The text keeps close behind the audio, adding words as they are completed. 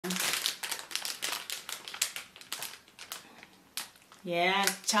Yeah,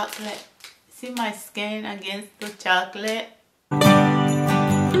 chocolate. See my skin against the chocolate?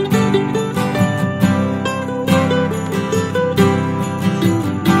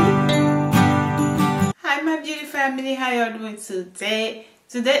 Hi my beauty family, how y'all doing today?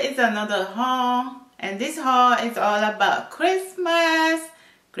 Today is another haul, and this haul is all about Christmas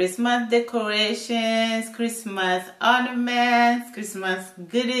decorations, Christmas ornaments, Christmas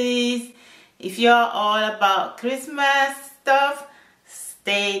goodies. If you're all about Christmas stuff,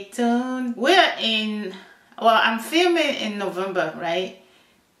 stay tuned. We're in, well, I'm filming in November, right?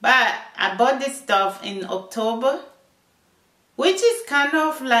 But I bought this stuff in October, which is kind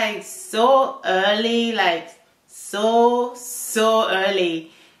of like so early, like so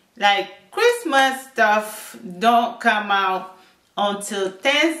early. Like Christmas stuff don't come out until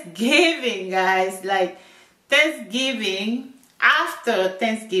Thanksgiving, guys. Like Thanksgiving, after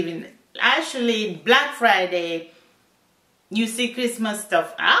Thanksgiving, actually Black Friday, you see Christmas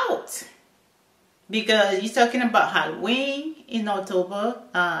stuff out, because you're talking about Halloween in October,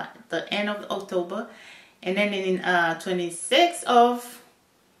 the end of October, and then in 26th of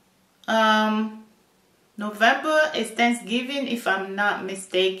November is Thanksgiving, if I'm not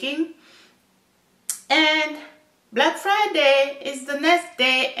mistaken, and Black Friday is the next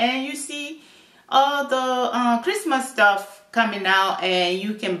day, and you see all the Christmas stuff coming out, and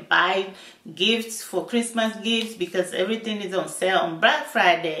you can buy gifts for Christmas gifts because everything is on sale on Black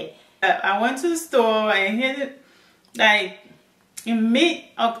Friday. I went to the store and here, like in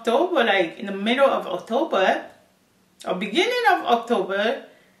mid-October, like in the middle of October or beginning of October,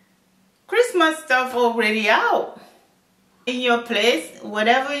 Christmas stuff already out. In your place,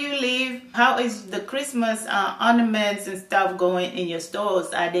 whatever you live, how is the Christmas ornaments and stuff going in your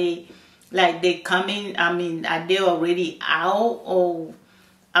stores? Are they like they coming? I mean, are they already out, or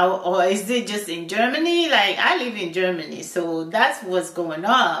is it just in Germany? Like I live in Germany, so that's what's going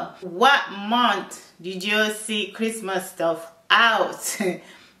on. What month did you see Christmas stuff out?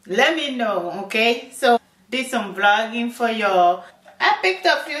 Let me know, okay? So did some vlogging for y'all. I picked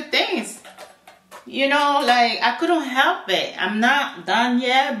up a few things. You know, like I couldn't help it. I'm not done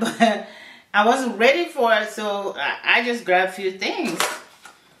yet, but I wasn't ready for it, so I just grabbed a few things.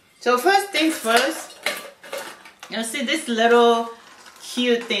 So first things first, you'll see this little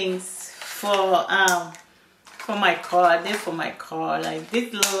cute things for my car. They're for my car, like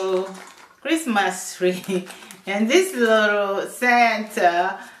this little Christmas tree and this little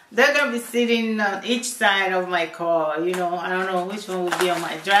Santa. They're gonna be sitting on each side of my car. You know, I don't know which one will be on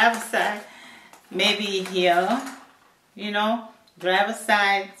my driver's side. Maybe here, you know, driver's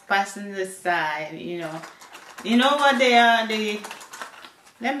side, passenger side, you know. You know what they are?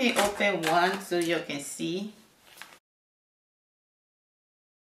 Let me open one so you can see.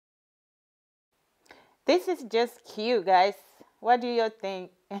 This is just cute, guys. What do you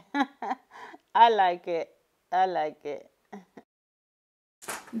think? I like it. I like it.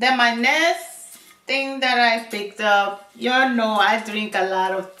 Then my next thing that I picked up, you know I drink a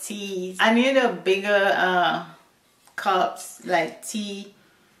lot of tea. I need a bigger cups, like tea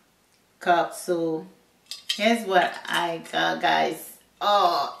cups. So here's what I got, guys.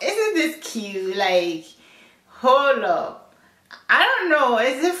 Oh, isn't this cute? Like, hold up. I don't know,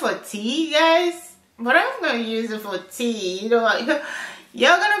 is it for tea, guys? But I'm gonna use it for tea. You know what?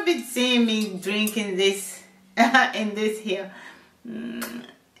 You're gonna be seeing me drinking this in this here.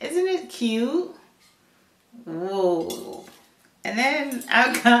 Isn't it cute? Whoa. And then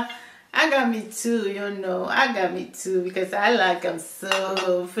I got me two, you know. I got me two because I like them so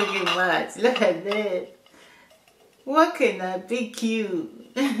freaking much. Look at this. What can that be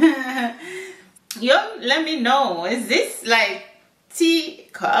cute? Yo, let me know. Is this like tea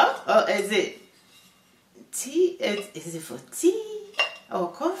cup, or is it tea? Is it for tea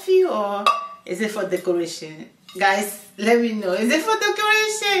or coffee, or is it for decoration? Guys, let me know. Is it for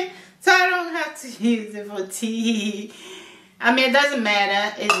decoration? So I don't have to use it for tea. I mean, it doesn't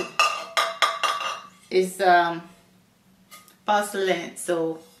matter. It's porcelain,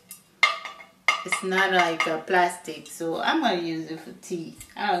 so it's not like a plastic. So I'm gonna use it for tea.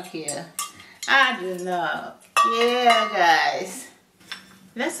 I don't care. I don't know. Yeah, guys.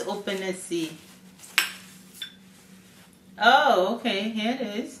 Let's open and see. Oh, okay. Here it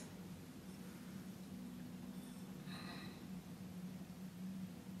is.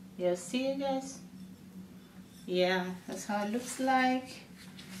 You see it, guys? Yeah, that's how it looks like.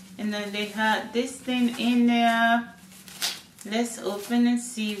 And then they had this thing in there. Let's open and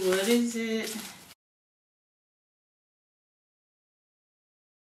see. What is it?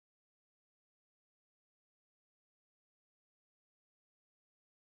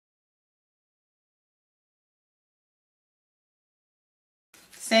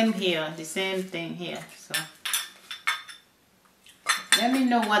 Same here, the same thing here. So let me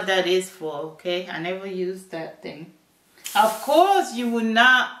know what that is for, okay? I never used that thing. Of course, you will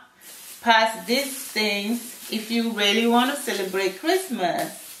not pass these things if you really want to celebrate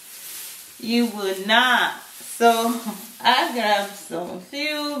Christmas. You will not. So I grabbed some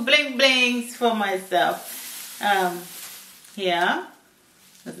few bling blings for myself. Here,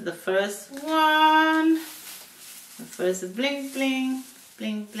 this is the first one. The first bling bling,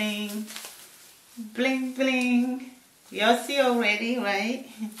 bling bling, bling bling. Y'all see already, right?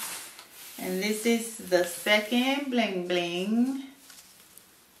 And this is the second bling bling.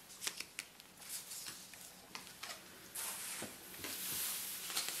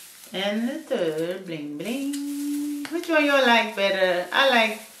 And the third bling bling. Which one you like better? I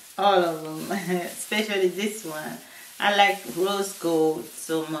like all of them, especially this one. I like rose gold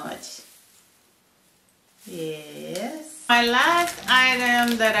so much. Yes. My last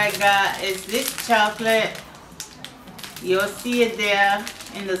item that I got is this chocolate. You'll see it there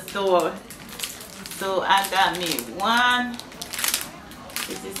in the store. So I got me one.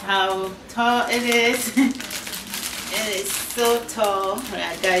 This is how tall it is. It is so tall,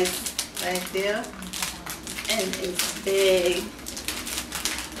 right guys, right there. And it's big.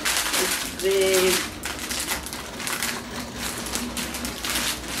 It's big.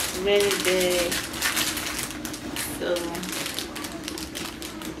 Really big. So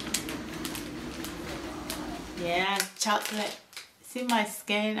yeah, chocolate. See my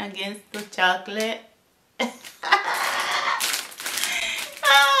skin against the chocolate?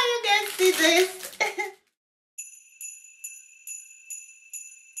 Oh, you can see this.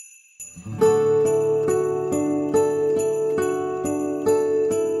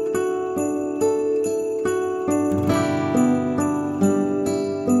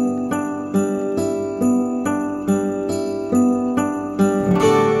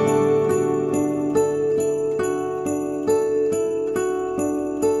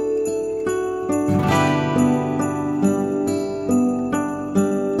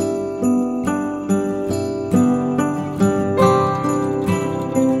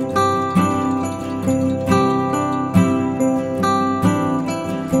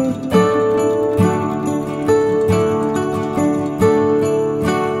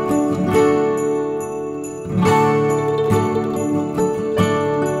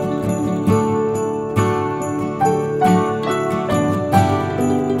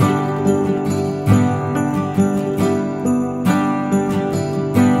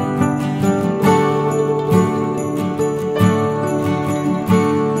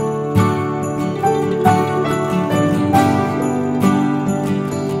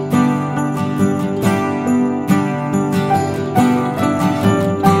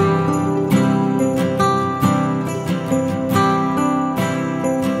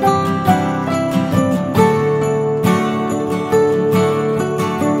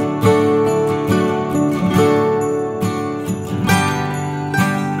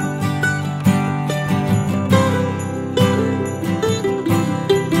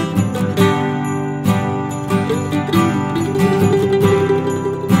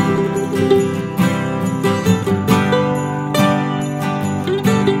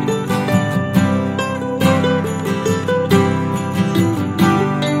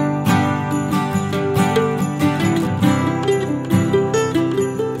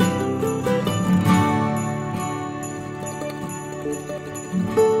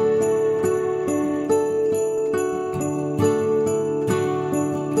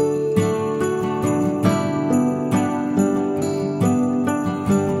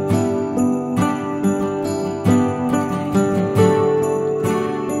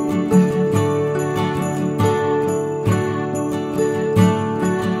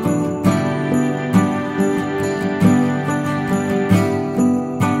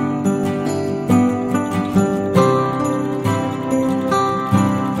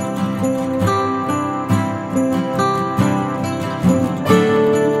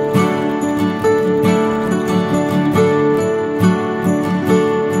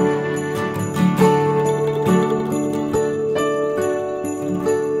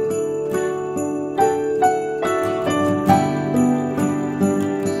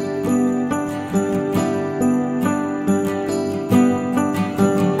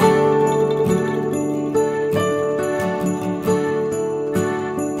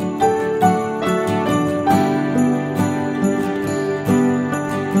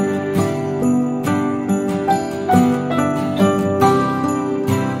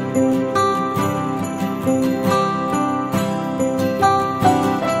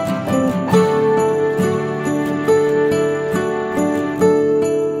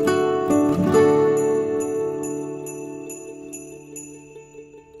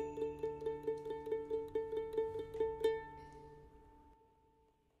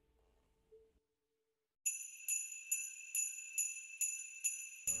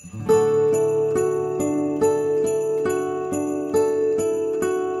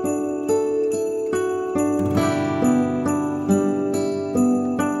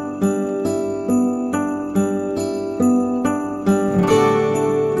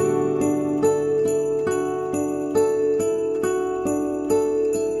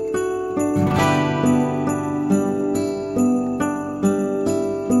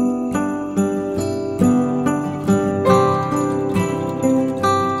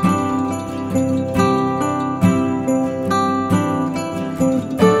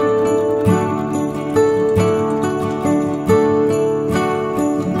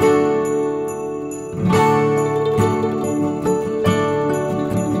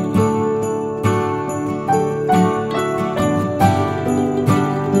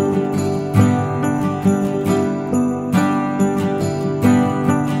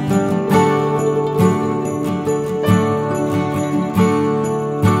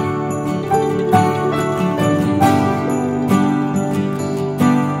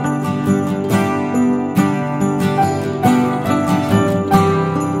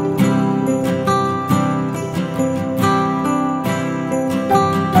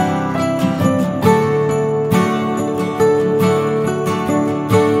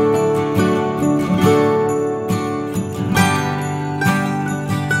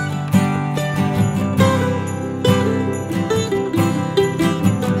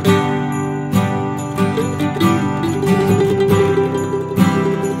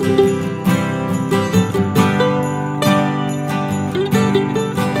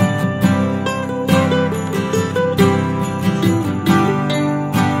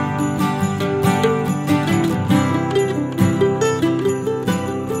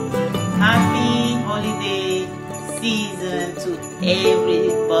 holiday season to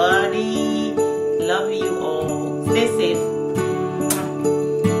everybody. Love you all. Stay safe.